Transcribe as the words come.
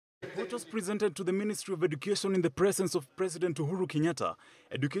What was presented to the Ministry of Education in the presence of President Uhuru Kenyatta,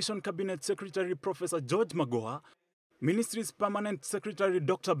 Education Cabinet Secretary Professor George Magoha, Ministry's Permanent Secretary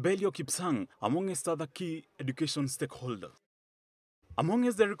Dr. Belio Kipsang, amongst other key education stakeholders.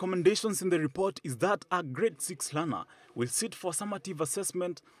 Amongst the recommendations in the report is that a grade 6 learner will sit for summative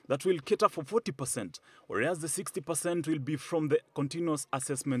assessment that will cater for 40%, whereas the 60% will be from the continuous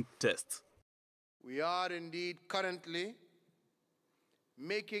assessment test. We are indeed currently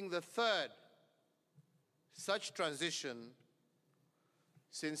making the third such transition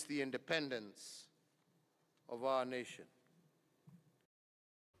since the independence of our nation.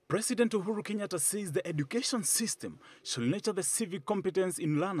 President Uhuru Kenyatta says the education system should nurture the civic competence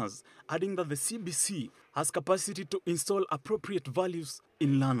in learners, adding that the CBC has capacity to install appropriate values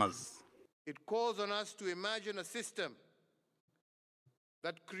in learners. It calls on us to imagine a system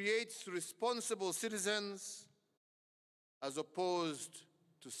that creates responsible citizens as opposed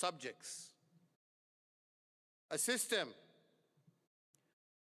to subjects. A system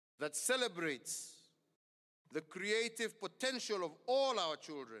that celebrates the creative potential of all our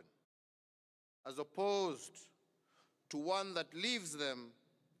children, as opposed to one that leaves them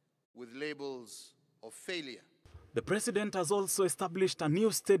with labels of failure. The President has also established a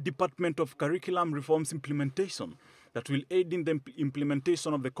new State Department of Curriculum Reforms Implementation that will aid in the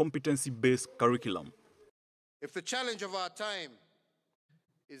implementation of the competency-based curriculum. If the challenge of our time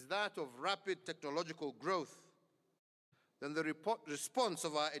is that of rapid technological growth, then the response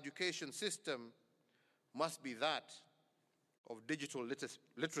of our education system must be that of digital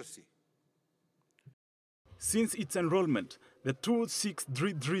literacy. Since its enrollment, the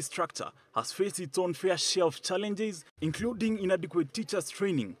 2-6-3-3 structure has faced its own fair share of challenges, including inadequate teachers'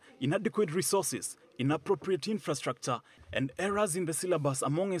 training, inadequate resources, inappropriate infrastructure, and errors in the syllabus,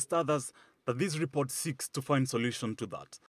 amongst others, that this report seeks to find solution to that.